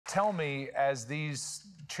Tell me, as these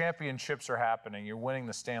championships are happening, you're winning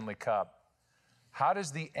the Stanley Cup, how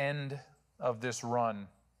does the end of this run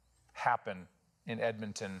happen in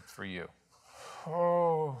Edmonton for you?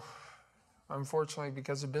 Oh, unfortunately,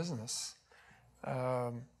 because of business. We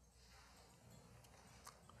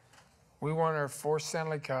won our fourth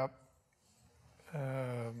Stanley Cup.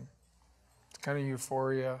 It's kind of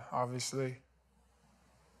euphoria, obviously.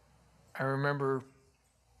 I remember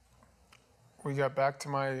we got back to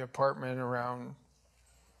my apartment around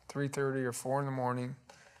 3:30 or 4 in the morning.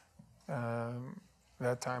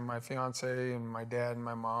 That time, my fiance and my dad and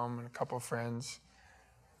my mom and a couple of friends.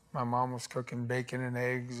 My mom was cooking bacon and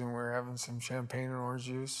eggs, and we were having some champagne and orange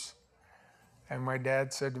juice. And my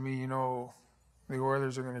dad said to me, you know, the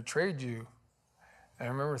Oilers are going to trade you. And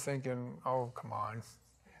I remember thinking, oh, come on.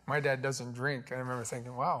 My dad doesn't drink. And I remember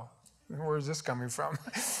thinking, wow, where's this coming from?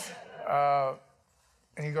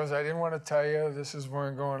 And he goes, I didn't want to tell you, this has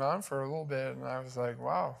been going on for a little bit. And I was like,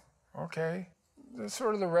 wow, okay.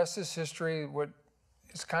 Sort of the rest is history. What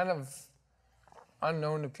is kind of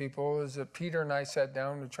unknown to people is that Peter and I sat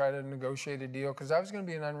down to try to negotiate a deal, because I was going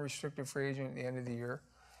to be an unrestricted free agent at the end of the year.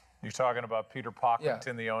 You're talking about Peter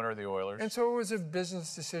Pocklington, the owner of the Oilers. And so it was a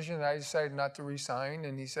business decision. I decided not to resign,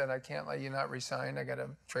 and he said, I can't let you not resign. I got to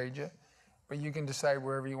trade you, but you can decide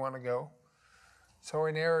wherever you want to go. So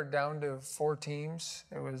we narrowed down to 4 teams.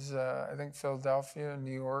 It was, I think, Philadelphia,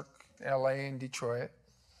 New York, LA, and Detroit.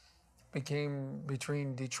 Became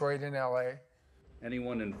between Detroit and LA.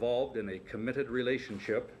 Anyone involved in a committed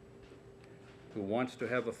relationship who wants to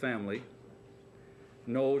have a family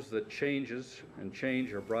knows that change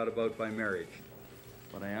are brought about by marriage.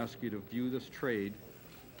 But I ask you to view this trade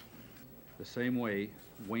the same way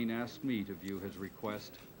Wayne asked me to view his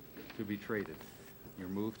request to be traded. Your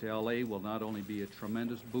move to LA will not only be a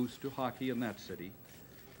tremendous boost to hockey in that city,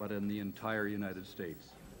 but in the entire United States.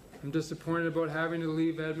 I'm disappointed about having to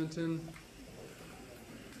leave Edmonton.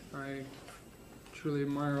 I truly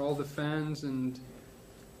admire all the fans and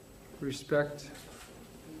respect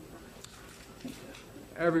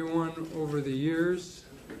everyone over the years.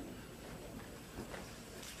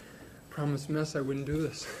 Promised Mess I wouldn't do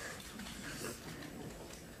this.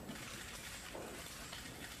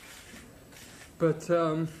 But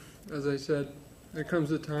as I said, there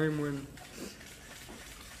comes a time when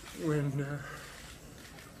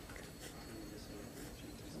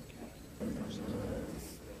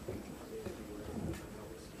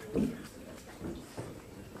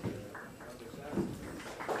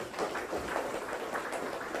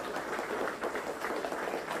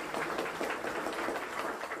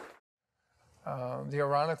the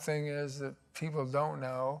ironic thing is that people don't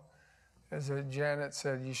know is that Janet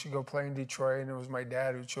said you should go play in Detroit, and it was my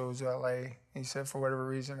dad who chose LA. He said, for whatever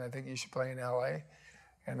reason, I think you should play in LA.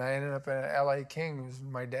 And I ended up in LA King. It was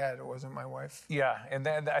my dad, it wasn't my wife. Yeah, and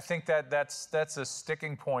then I think that's a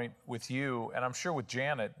sticking point with you, and I'm sure with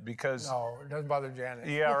Janet, because... No, it doesn't bother Janet.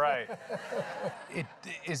 Yeah, right.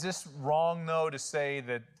 Is this wrong, though, to say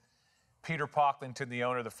that Peter Pocklington, the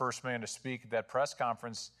owner, the first man to speak at that press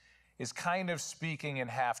conference, is kind of speaking in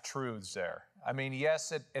half-truths there? I mean,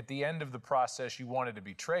 yes, at the end of the process, you wanted to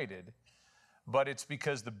be traded, but it's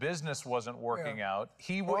because the business wasn't working out.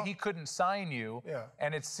 He couldn't sign you,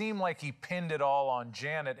 and it seemed like he pinned it all on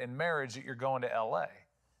Janet and marriage that you're going to L.A.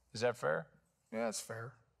 Is that fair? Yeah, that's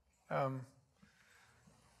fair.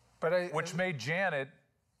 Which made Janet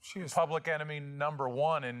public enemy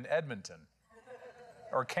 #1 in Edmonton,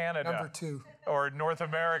 or Canada. Number 2. Or North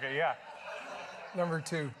America, yeah. Number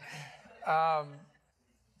 2.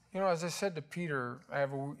 You know, as I said to Peter, I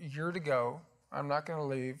have a year to go. I'm not going to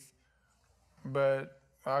leave, but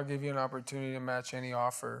I'll give you an opportunity to match any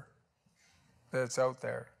offer that's out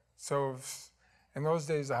there. So in those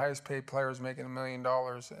days, the highest paid player was making $1 million.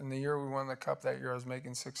 And the year we won the Cup that year, I was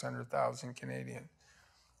making 600,000 Canadian.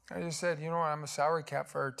 I just said, you know what, I'm a salary cap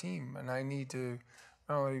for our team, and I need to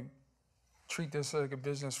not only treat this like a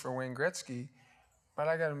business for Wayne Gretzky, but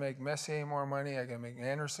I got to make Messier more money, I got to make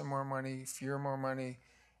Anderson more money, Fuhr more money.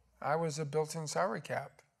 I was a built-in salary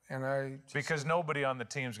cap, and because nobody on the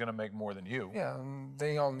team's going to make more than you. Yeah, and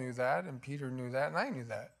they all knew that, and Peter knew that, and I knew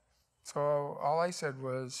that. So all I said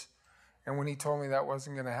was, and when he told me that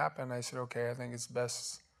wasn't going to happen, I said, okay, I think it's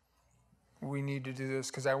best we need to do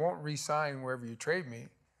this, because I won't re-sign wherever you trade me,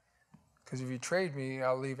 because if you trade me,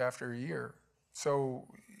 I'll leave after a year. So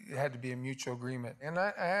it had to be a mutual agreement, and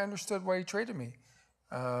I understood why he traded me.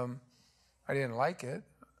 I didn't like it.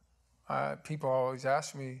 People always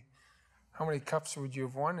ask me, how many cups would you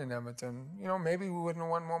have won in Edmonton? You know, maybe we wouldn't have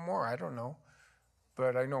won one more. I don't know.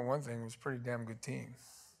 But I know one thing, it was a pretty damn good team.